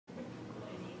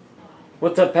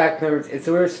What's up, Pack Nerds? It's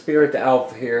the Weird Spirit, the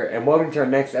Alpha here, and welcome to our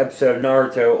next episode of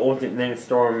Naruto Ultimate Ninja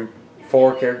Storm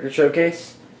 4 Character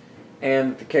Showcase.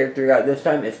 And the character we got this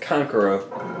time is Kankuro.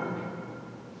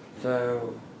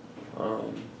 So,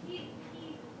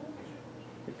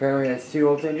 apparently has 2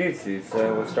 ultimate jutsu,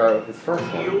 so we'll start with his first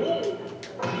one.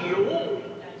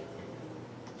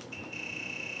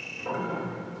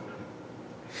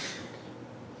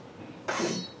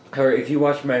 However, if you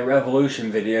watch my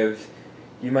Revolution videos,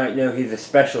 you might know he's a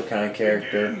special kind of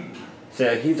character.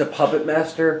 So he's a puppet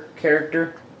master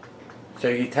character.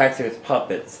 So he attacks with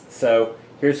puppets. So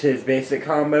here's his basic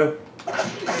combo.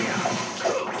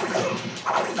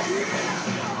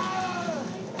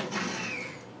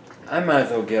 I might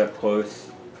as well get up close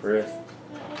for this.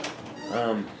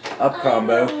 Up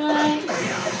combo.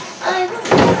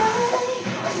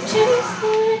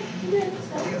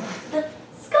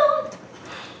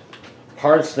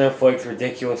 Hard Snowflake's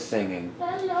ridiculous singing.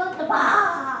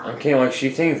 I'm kidding, like, she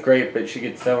sings great, but she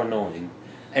gets so annoying.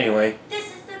 Anyway,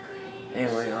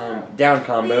 down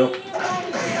combo.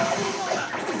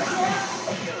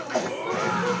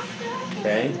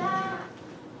 Okay.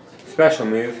 Special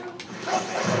move.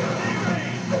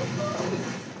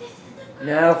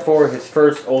 Now for his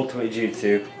first ultimate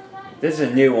jutsu. This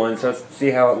is a new one, so let's see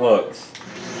how it looks.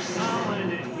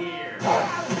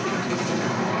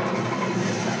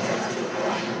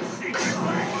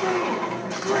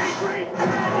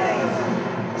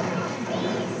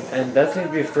 And that's going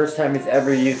to be the first time he's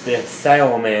ever used a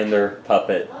salamander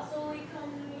puppet.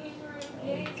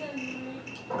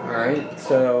 Alright,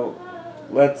 so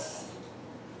let's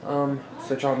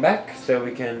switch on back so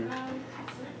we can...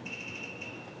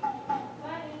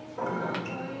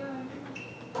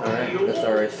 Alright, that's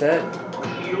already set.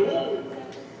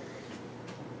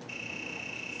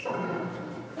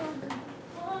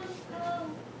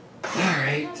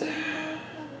 Alright.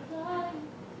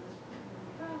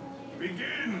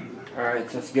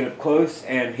 Alright, so let's get up close,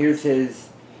 and here's his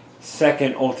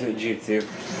second ultimate jutsu.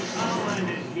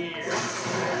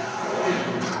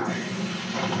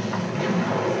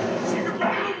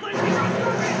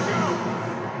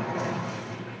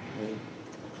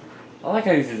 I like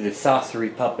how he uses the sorcery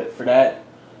puppet for that.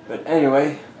 But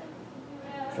anyway,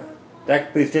 that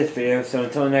completes this video, so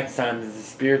until next time, this is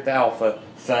Spirit the Alpha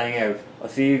signing out. I'll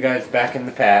see you guys back in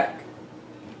the pack.